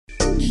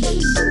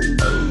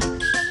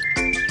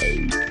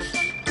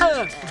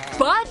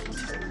Wat?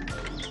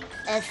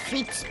 'n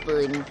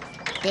fietspoen.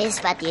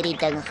 Dis wat hierdie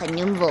ding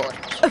genoem word.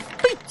 'n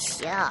Fiets?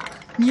 Ja,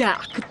 Ja,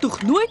 ek het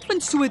tog nooit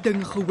van so 'n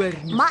ding gehoor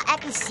nie. maar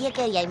ek is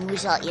seker jy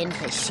moes al een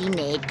gesien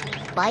het.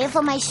 Baie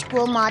van my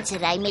skoolmaats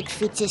ry met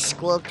fietsse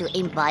skool toe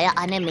en baie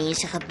ander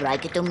mense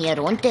gebruik dit om mee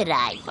rond te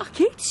ry. Ek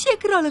het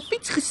seker al 'n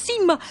fiets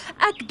gesien, maar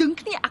ek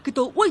dink nie ek het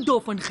al ooit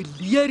daarvan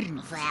geleer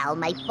nie. Wel,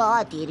 my pa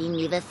het hierdie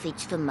nuwe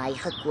fiets vir my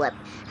gekoop.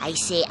 Hy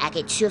sê ek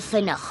het so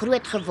vinnig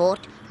groot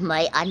geword,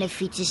 my ander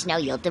fiets is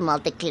nou heeltemal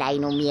te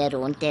klein om mee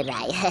rond te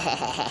ry.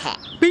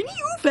 Benny,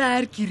 hoe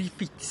werk hierdie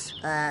fiets?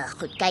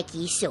 Goed, kyk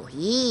hierso.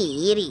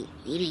 Hierdie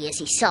is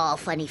die saal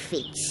van die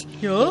fiets.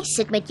 Ja? Jy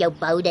sit met jou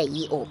boude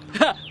hier op.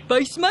 Ha,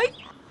 wys my.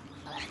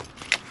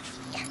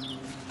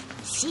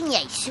 Sien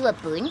jy so,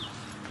 Poen?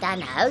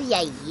 Dan hou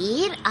jy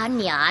hier aan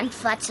die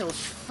handvatsels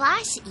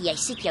vas. Jy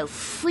sit jou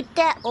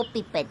voete op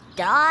die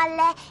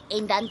pedale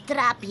en dan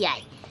trap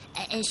jy.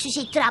 En soos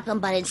jy trap, dan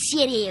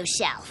balanseer jy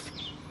jouself.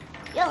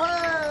 Joho!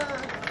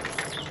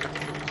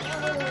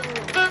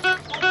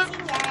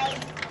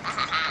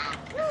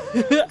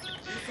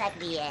 Sak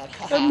weer.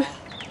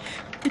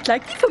 Dit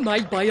lyk nie vir my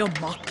baie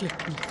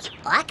maklik nie.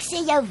 Ek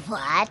sê jou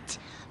wat?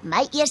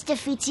 My eerste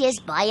fietsie is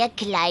baie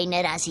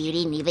kleiner as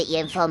hierdie nuwe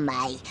een van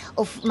my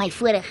of my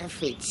vorige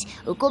fiets.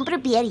 Hoekom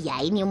probeer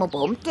jy nie om op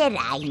hom te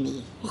ry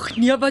nie? Ag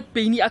nee, wat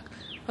Benny,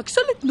 ek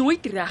sal dit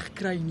nooit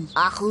regkry nie.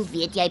 Ag, hoe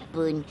weet jy,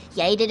 Poen?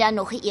 Jy het dit dan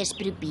nog nie eers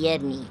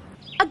probeer nie.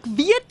 Ek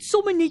weet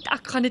sommer net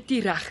ek gaan dit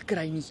nie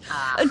regkry nie.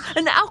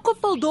 In elk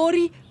geval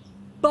daardie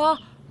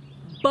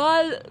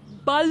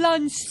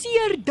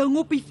balanseer ding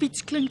op die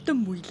fiets klink te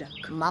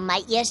moeilik. Maar my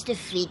eerste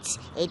fiets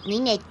het nie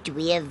net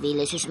 2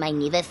 wiele soos my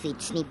nuwe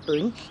fiets nie,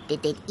 Poen.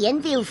 Dit het 1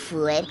 wiel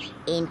voor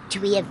en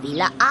 2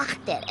 wiele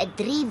agter, 'n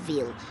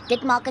 3-wiel.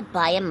 Dit maak dit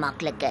baie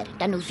makliker.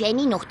 Dan hoef jy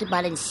nie nog te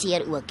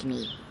balanseer ook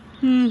nie.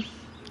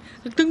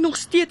 Ek dink nog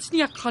steeds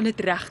nie ek gaan dit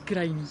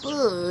regkry nie.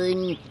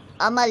 Poen,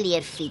 almal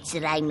leer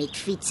fietsry met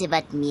fietsse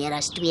wat meer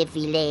as 2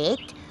 wiele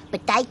het.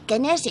 Party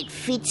kinders het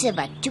fietsse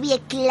wat 2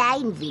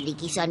 klein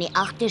wielietjies aan die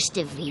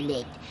agterste wiel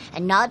het.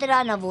 En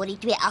naderhand dan word die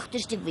 2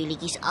 agterste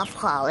wielietjies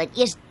afgehaal en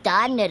eers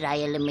dan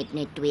ry hulle met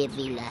net 2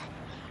 wiele.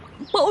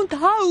 Maar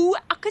onthou,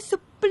 ek is 'n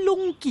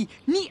plonkie,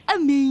 nie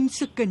 'n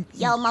mensekind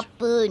nie. Ja, maar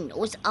Poen,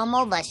 ons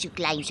almal was so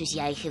klein soos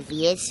jy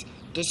gewees.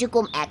 Dis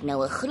hoekom ek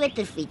nou 'n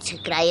groter fiets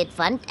gekry het,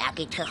 want ek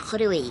het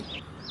gegroei.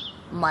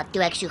 Maar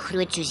toe ek so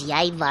groot soos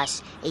jy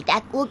was, het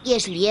ek ook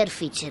eers leer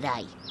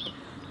fietsry.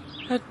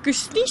 Ek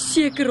is nie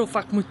seker of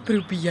ek moet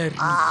probeer nie.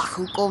 Ag,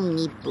 hoekom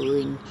nie,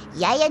 Poen?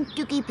 Jy en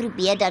Toekie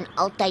probeer dan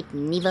altyd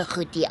nuwe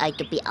goed hier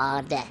uit op die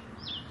aarde.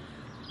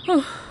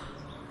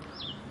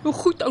 Nou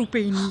goed, ou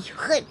Benny.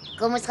 Goed,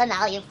 kom ons gaan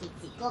haal jou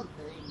fietsie. Kom,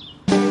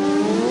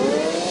 Poen.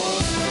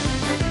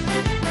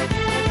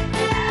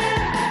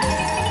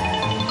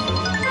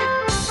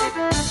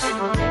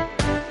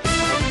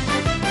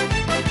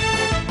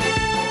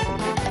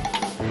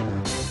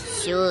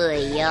 So,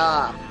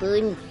 ja,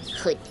 Poen.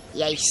 Goed,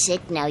 jy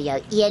sit nou jou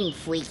een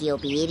voetjie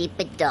op hierdie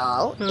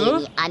pedaal en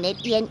die ander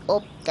een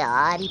op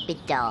daardie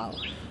pedaal.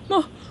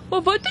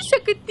 Maar wat as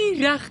ek dit nie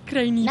reg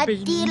kry nie, Benny?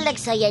 Natuurlik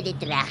sal jy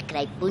dit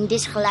regkry, Poen.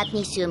 Dis glad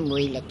nie so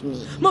moeilik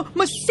nie.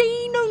 Maar sê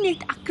nou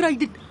net ek kry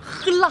dit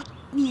glad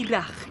nie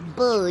reg nie.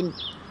 Poen,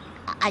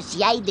 as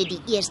jy dit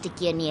die eerste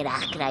keer nie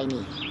regkry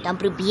nie, dan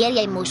probeer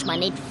jy mos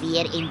maar net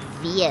weer en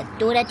weer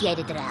totdat jy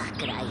dit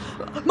regkry.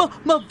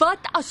 Maar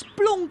wat as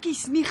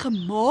plonkies nie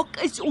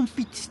gemaak is om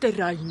fiets te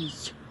ry nie?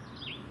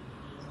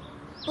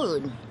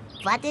 Poen,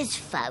 wat is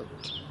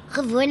fout?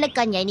 Gewoonlik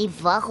kan jy nie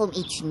wag om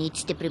iets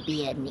nuuts te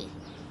probeer nie.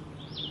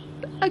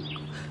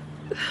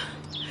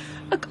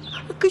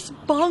 Ek is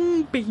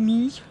bang,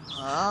 Benny.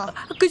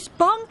 Ek is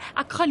bang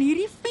ek gaan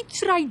hierdie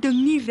fietsry ding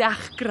nie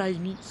regkry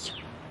nie.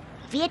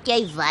 Weet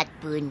jy wat,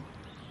 Poen?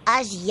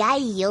 As jy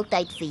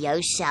heeltyd vir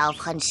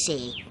jouself gaan sê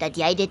dat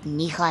jy dit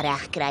nie gaan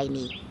regkry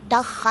nie,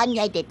 dan gaan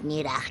jy dit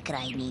nie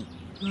regkry nie.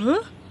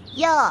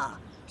 Ja,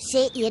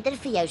 sê eerder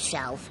vir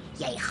jouself,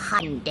 jy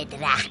gaan dit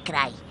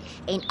regkry.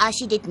 En as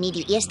jy dit nie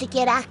die eerste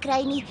keer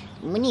regkry nie,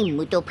 moenie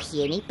moed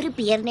opgee nie,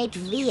 probeer net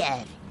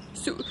weer.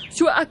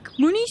 So ek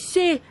moenie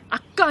sê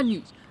ek kan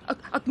nie.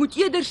 Ek moet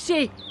eerder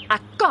sê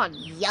ek kan.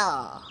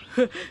 Ja.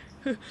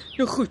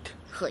 Nou goed.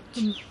 Goed.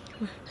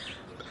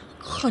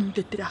 Ek gaan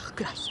dit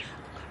regkry.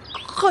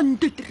 Ek gaan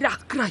dit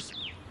regkry.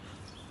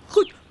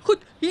 Goed,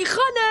 hier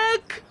gaan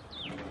ek.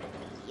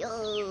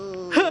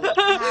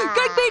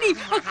 Kyk Benny,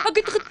 ek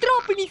het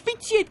getrap en die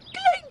fietsie het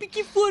klein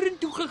bietjie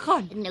vorentoe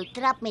gegaan. Nou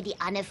trap met die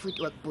ander voet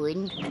ook,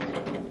 Poen.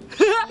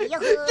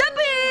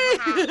 Jippie!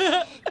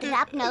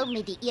 Trap nou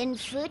met die een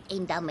voet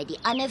en dan met die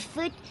ander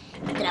voet.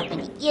 Trap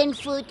met die een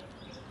voet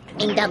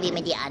en dan weer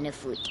met die ander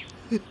voet.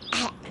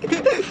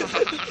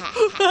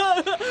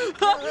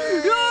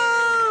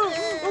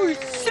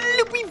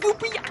 Sloepie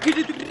woepie, ek het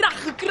dit reg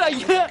gekry.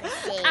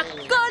 Ek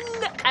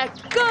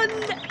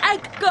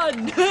kan.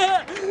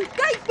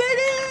 Kyk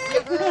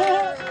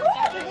Benny!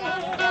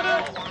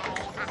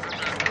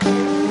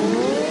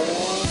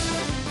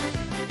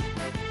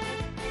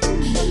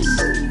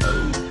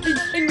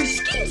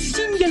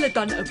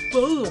 dan 'n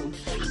bulhond.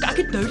 Ek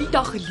het nou die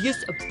dag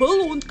gelees 'n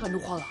bulhond kan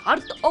nogal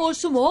hard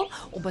asemhaal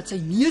omdat sy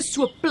neus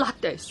so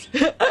plat is.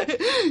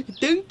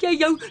 Dink jy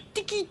jou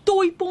Toekie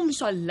toypom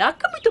sal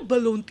lekker met 'n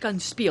bulhond kan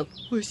speel?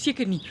 O,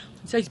 seker nie.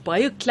 Sy's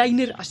baie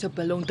kleiner as 'n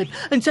bulhond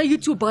en sy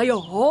het so baie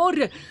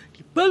hare.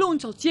 Die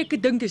bulhond sal seker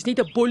dink dis net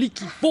 'n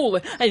bolletjie vol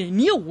en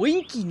nie 'n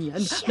hondjie nie.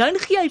 En dan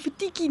gee hy vir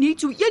Toekie net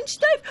so een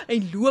styf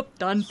en loop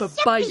dan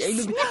verby.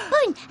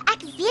 Poen,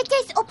 ek weet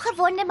jy's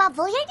opgewonde, maar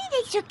wil jy nie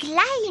net so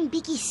klein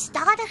bietjie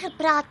stadiger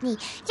praat nie?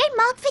 Jy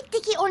maak vir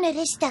Toekie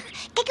onrustig.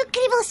 Kyk hoe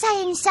kriebel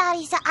sy in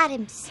Sari se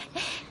arms.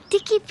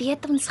 Toekie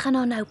weet ons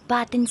gaan nou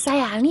pad en sy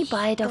hou nie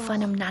baie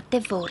daarvan om nat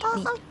te word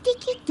nie.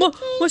 Toekie.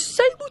 Maar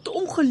sy moet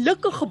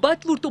ongelukkig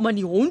gebad word om aan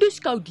die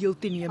hondeskou deel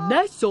te neem,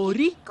 né?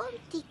 Sorry. Kom,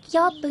 Toekie.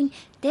 Ja, Poen,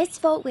 dis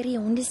waaroor die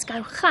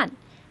hondeskou gaan.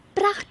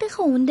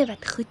 Pragtige honde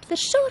wat goed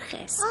versorg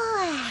is.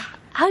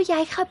 Hou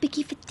jy gou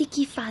bietjie vir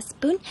Toekie vas,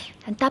 Poen,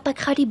 dan tap ek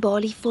gou die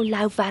balie vol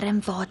lou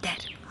warm water.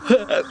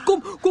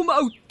 Kom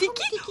ou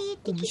Toekie.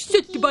 Kom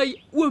sit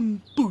by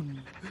oom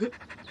Poen.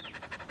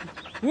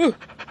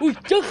 Oei,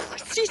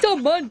 sisa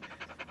man.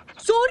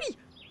 Sorry.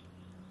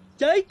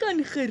 Jy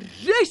kan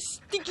gerus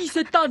Toekie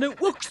se tande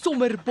ook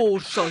sommer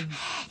borsel.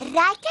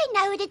 Ryk jy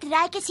nou hoe dit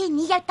ryk as jy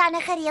nie jou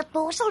tande gereeld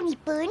borsel nie,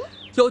 Poen?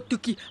 Ja,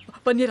 Toekie,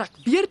 wanneer ek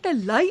weer te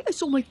lui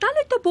is om my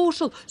tande te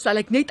borsel, sal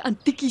ek net aan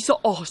Toekie se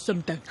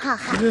asem dink.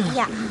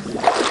 Ja.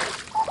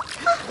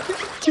 Maar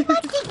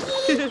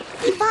Toekie,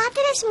 die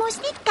water is mos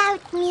nie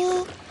koud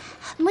nie.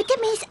 Moet 'n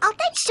mens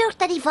altyd sorg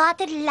dat die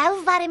water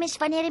lauwarm is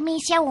wanneer 'n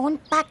mens jou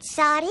hond pad,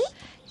 Sari?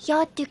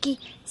 Ja, Toekie,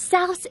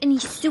 selfs in die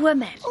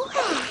somer.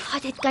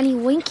 Dit kan die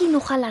hondjie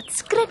nogal laat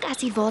skrik as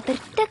die water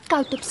te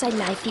koud op sy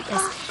lyfie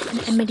is.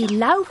 En met die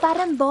lou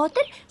warm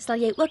water sal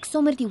jy ook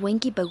sommer die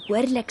hondjie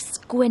behoorlik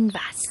skoon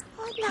was.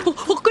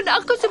 Kan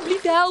ek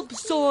asseblief help,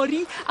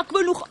 sorry? Ek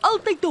wou nog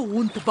altyd 'n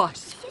hond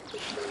was.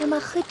 Ja,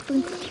 maar goed,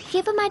 Poen,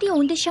 gee vir my die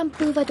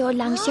hondeshampoo wat daar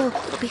langs jou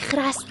op die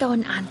gras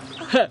staan aan.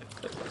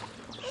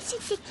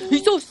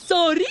 Hierso,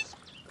 sorry.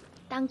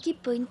 Dankie,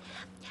 Poen.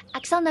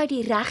 Ek sal nou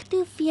die regte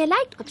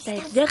hoeveelheid op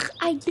sy rug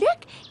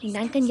uitdruk en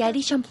dan kan jy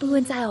die shampoo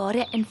in sy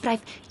hare invryf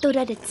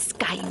totdat dit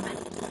skuim.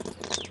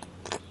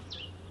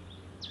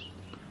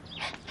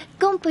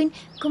 Kom, Poen,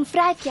 kom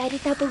vryf jy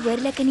dit nou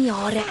behoorlik in die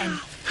hare in.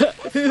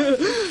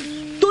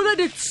 Totdat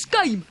dit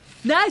skuim.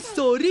 Nee,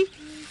 sorry.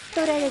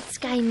 Totdat dit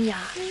skuim, ja.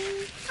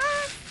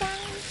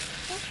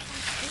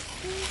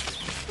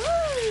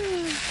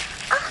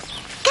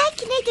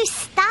 Kyk net hoe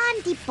staan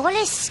die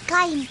bolle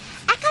skuim.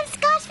 Ek kan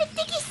skaars vir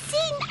Toekie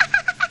sien.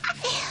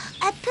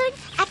 Poen,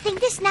 ek dink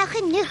dis nou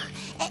genoeg.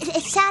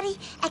 Sorry,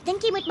 ek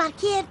dink jy moet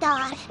markeer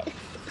daar.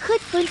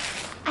 Goed, Poen.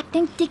 Ek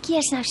dink Toekie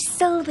is nou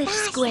silwer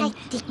skoon.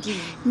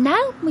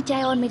 Nou moet jy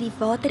haar met die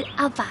water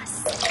afwas.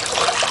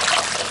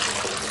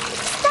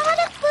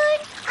 Stadig,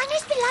 Poen,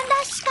 anders beland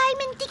daar skuim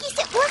in Toekie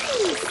se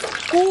oogies.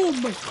 O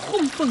my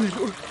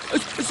gomvinger.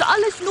 Is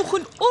alles nog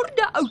in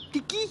orde, ou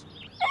Toekie?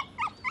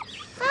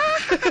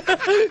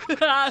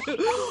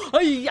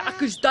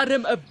 Ek is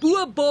darm 'n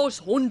boebaas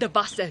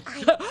hondewasser.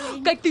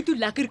 Kyk net hoe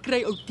lekker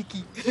kry ou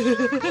Toekie.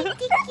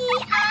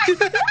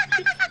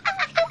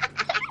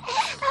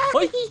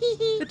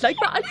 Dit lyk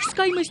my al die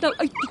skuim is nou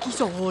uit Toekie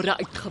se hare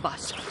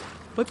uitgewas.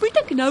 Wat moet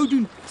ek nou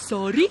doen?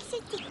 Sorry.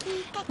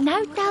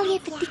 Nou tel jy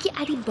vir Toekie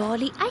uit die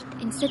balie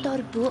uit en sit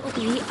haar bo op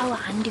hierdie ou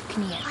handdoek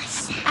neer.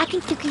 Ek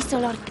en Toekie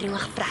sal haar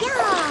droog vryf.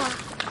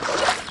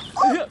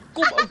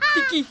 Kom ou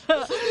Toekie.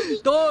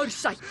 Daar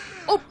sy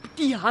op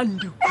die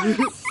handdoek.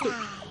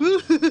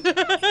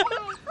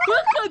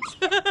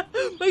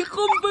 My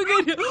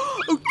gomvinger.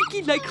 Ou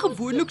Toekie lyk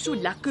gewoonlik so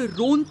lekker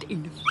rond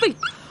en vet,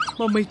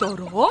 maar met haar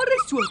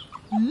hare so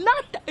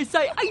nat is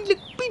sy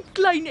eintlik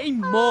piepklein en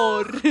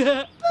maar.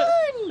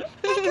 Poen,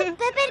 ek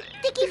bibber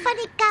Toekie van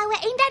die koue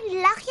en dan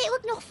lag jy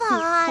ook nog vir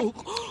haar.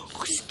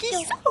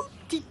 Ekskuus ou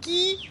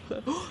Toekie.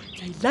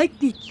 Jy lyk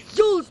net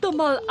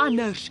heeltemal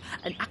anders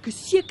en ek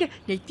is seker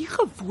net nie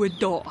gewoond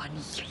daaraan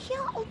nie.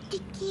 Ja, ou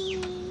Toekie.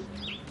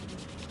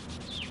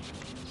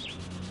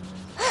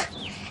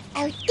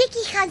 Ou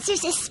Toekie gaan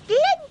soos 'n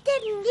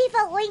splinter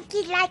nuwe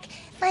hondjie lyk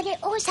wanneer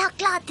ons haar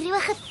klaar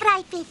droog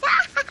gevryf het.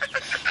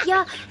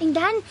 Ja, en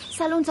dan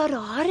sal ons haar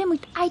hare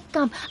moet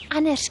uitkam,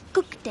 anders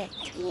koek dit.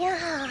 Ja.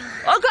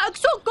 Ek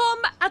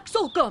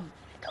sal kom.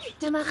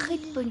 Nou maar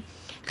goed, Poen.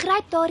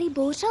 Gryp daardie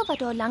borsel wat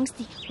daar langs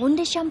die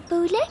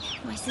hondeshampoo lê,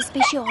 maar dis 'n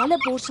spesiale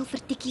borsel vir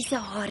Toekie se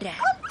hare.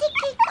 Kom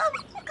Toekie, kom.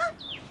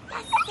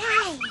 Dis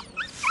hy.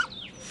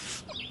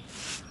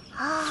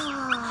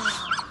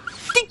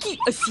 Toekie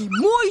is die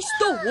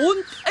mooiste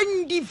hond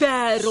in die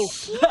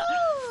wêreld.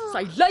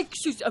 Sy lyk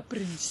soos 'n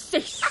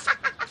prinses.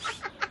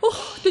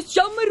 Dis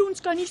jammer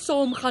ons kan nie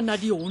saam gaan na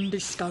die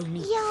hondeskou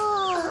nie.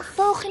 Ja,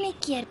 volgende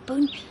keer,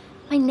 Poen.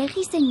 My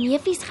niggies en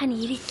neefies gaan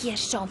hierdie keer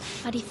saam,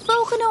 maar die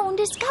volgende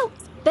hondeskou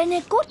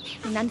binnekort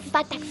en dan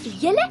vat ek vir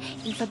julle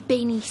en vir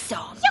Benny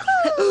saam.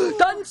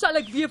 Dan sal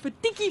ek weer vir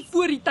Toekie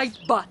voor die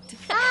tyd bad.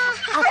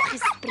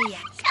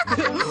 Afgespreek.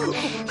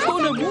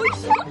 Sonne mooi.